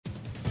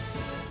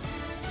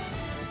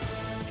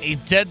A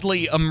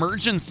deadly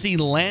emergency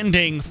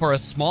landing for a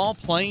small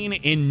plane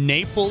in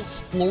Naples,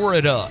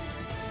 Florida.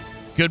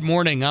 Good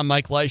morning, I'm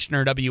Mike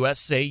Leischner,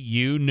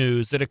 WSAU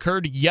News. It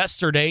occurred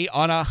yesterday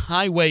on a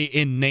highway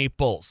in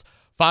Naples.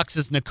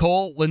 Fox's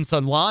Nicole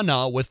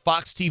Lenzolana with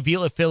Fox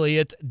TV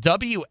affiliate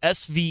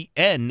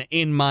WSVN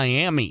in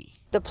Miami.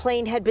 The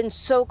plane had been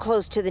so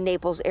close to the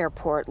Naples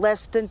airport,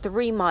 less than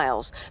 3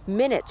 miles,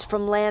 minutes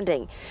from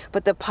landing.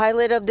 But the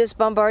pilot of this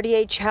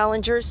Bombardier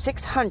Challenger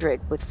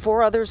 600, with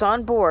 4 others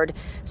on board,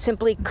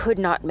 simply could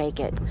not make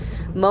it.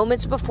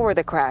 Moments before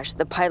the crash,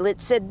 the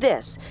pilot said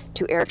this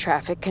to air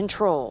traffic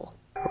control.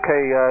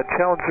 Okay,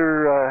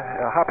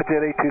 Challenger,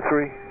 Hopperjet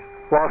 823,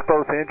 lost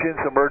both engines,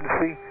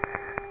 emergency.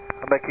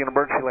 I'm making an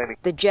emergency landing.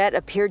 The jet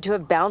appeared to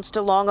have bounced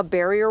along a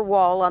barrier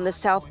wall on the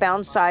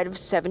southbound side of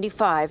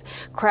 75,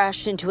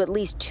 crashed into at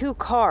least 2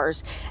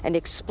 cars, and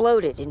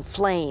exploded in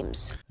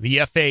flames. The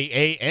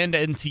FAA and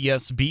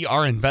NTSB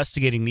are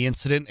investigating the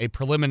incident. A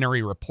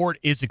preliminary report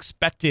is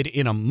expected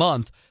in a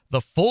month.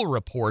 The full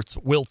reports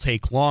will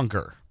take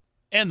longer.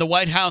 And the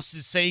White House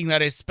is saying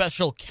that a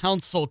special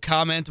counsel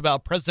comment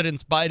about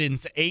President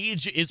Biden's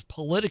age is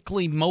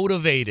politically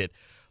motivated.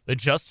 The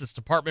Justice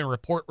Department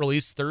report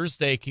released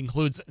Thursday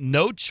concludes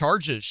no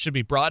charges should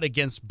be brought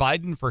against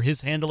Biden for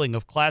his handling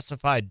of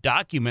classified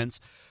documents,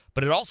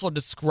 but it also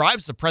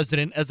describes the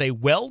president as a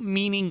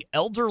well-meaning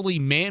elderly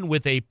man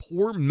with a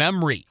poor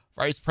memory.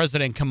 Vice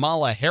President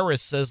Kamala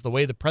Harris says the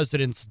way the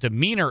president's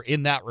demeanor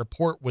in that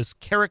report was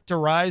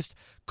characterized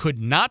could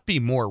not be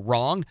more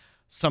wrong.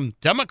 Some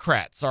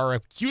Democrats are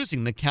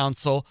accusing the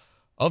counsel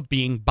of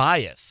being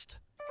biased.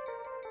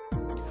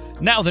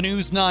 Now the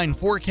News 9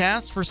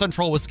 forecast for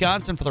central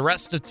Wisconsin for the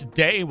rest of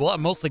today. We'll have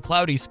mostly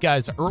cloudy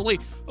skies early.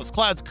 Those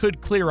clouds could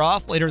clear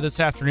off later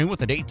this afternoon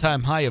with a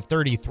daytime high of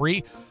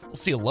 33. We'll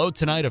see a low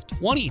tonight of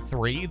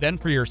 23. Then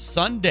for your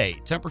Sunday,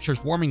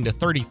 temperatures warming to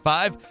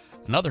 35.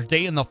 Another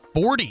day in the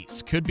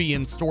 40s could be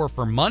in store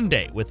for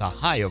Monday with a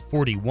high of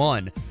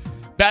 41.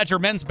 Badger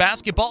men's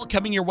basketball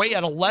coming your way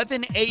at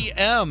 11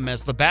 a.m.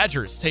 as the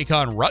Badgers take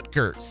on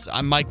Rutgers.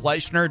 I'm Mike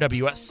Leischner,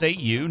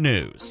 WSAU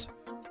News.